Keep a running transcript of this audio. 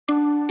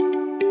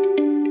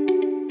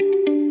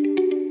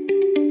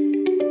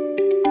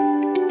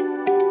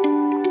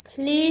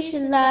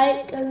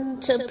like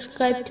and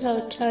subscribe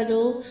to our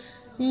channel.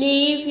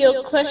 Leave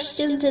your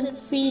questions and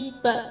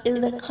feedback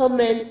in the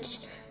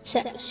comments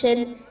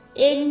section.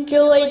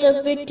 Enjoy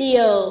the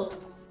video.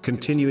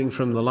 Continuing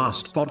from the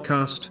last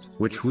podcast,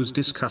 which was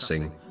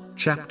discussing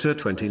chapter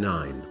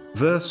 29,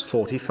 verse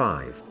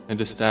 45. And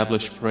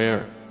establish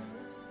prayer.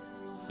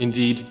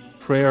 Indeed,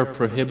 prayer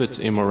prohibits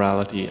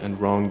immorality and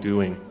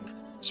wrongdoing.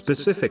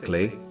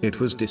 Specifically, it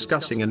was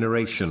discussing a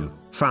narration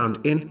found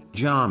in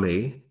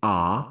Jami'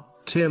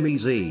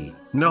 Tirmizi,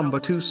 number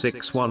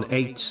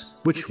 2618,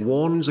 which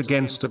warns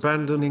against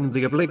abandoning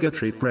the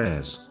obligatory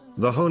prayers.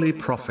 The Holy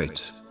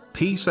Prophet,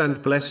 peace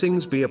and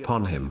blessings be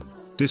upon him,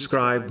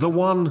 described the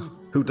one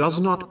who does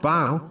not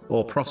bow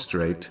or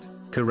prostrate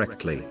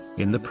correctly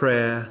in the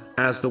prayer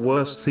as the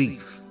worst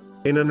thief,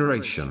 in a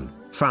narration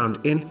found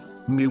in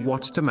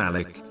Muwatta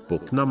Malik,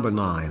 book number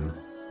 9,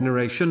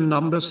 narration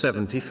number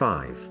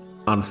 75.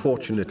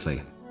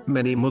 Unfortunately,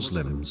 many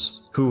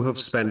Muslims who have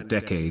spent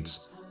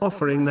decades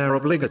offering their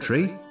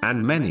obligatory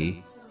and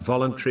many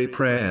voluntary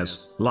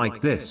prayers like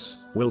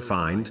this will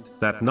find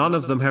that none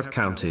of them have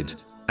counted,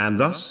 and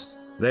thus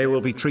they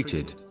will be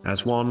treated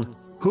as one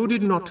who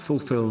did not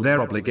fulfill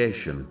their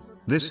obligation.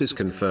 This is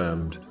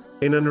confirmed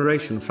in a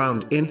narration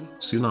found in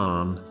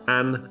Sunan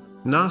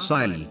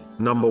an-Nasa'i,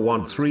 number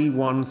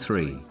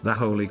 1313. The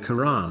Holy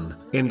Quran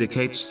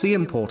indicates the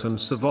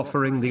importance of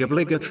offering the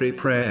obligatory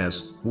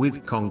prayers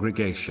with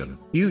congregation,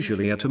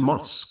 usually at a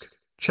mosque.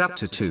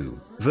 Chapter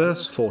 2,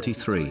 verse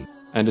 43.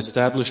 And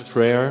establish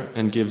prayer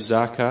and give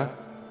zakah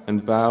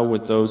and bow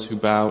with those who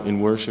bow in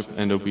worship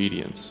and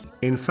obedience.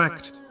 In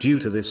fact, due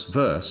to this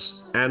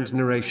verse and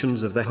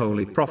narrations of the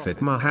Holy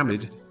Prophet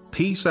Muhammad,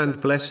 peace and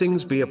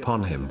blessings be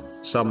upon him,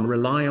 some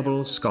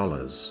reliable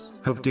scholars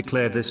have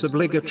declared this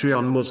obligatory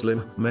on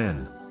Muslim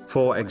men.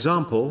 For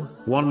example,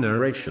 one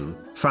narration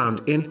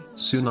found in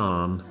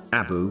Sunan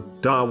Abu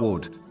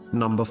Dawood,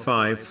 number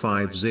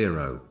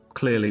 550,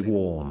 clearly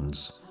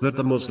warns that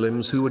the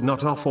Muslims who would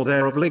not offer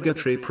their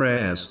obligatory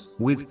prayers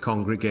with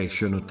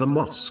congregation at the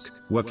mosque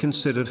were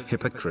considered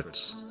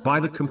hypocrites by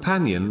the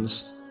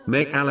companions.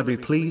 May Allah be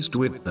pleased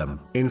with them.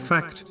 In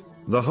fact,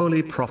 the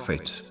Holy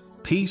Prophet,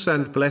 peace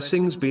and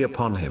blessings be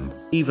upon him,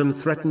 even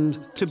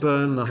threatened to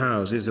burn the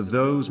houses of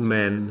those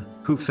men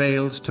who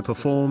failed to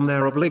perform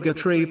their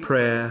obligatory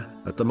prayer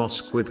at the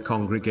mosque with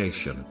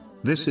congregation.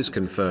 This is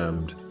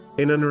confirmed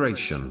in a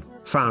narration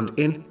found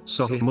in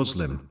Sahih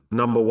Muslim,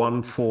 number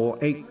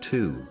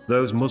 1482.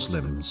 Those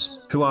Muslims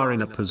who are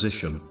in a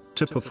position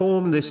to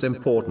perform this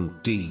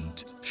important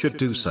deed should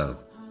do so.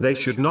 They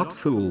should not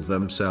fool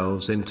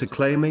themselves into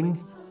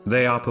claiming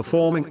they are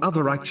performing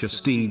other righteous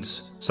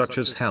deeds, such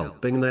as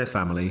helping their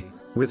family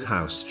with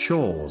house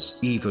chores,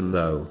 even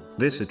though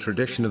this is a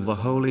tradition of the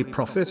Holy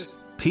Prophet,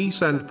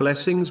 peace and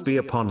blessings be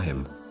upon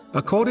him.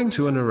 According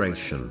to a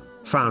narration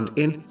found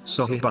in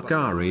Sahih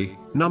Bukhari,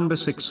 number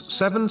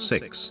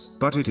 676.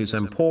 But it is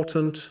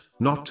important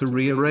not to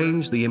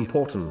rearrange the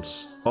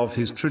importance of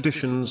his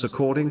traditions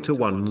according to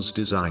one's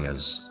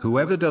desires.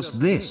 Whoever does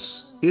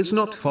this is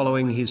not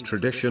following his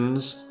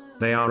traditions,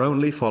 they are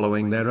only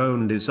following their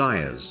own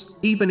desires,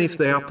 even if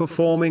they are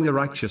performing a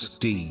righteous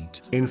deed.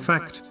 In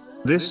fact,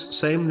 this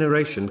same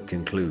narration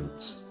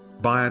concludes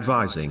by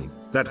advising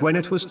that when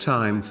it was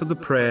time for the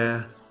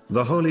prayer,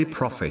 the Holy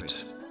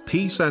Prophet,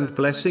 peace and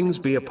blessings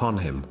be upon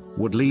him,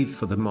 would leave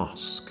for the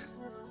mosque.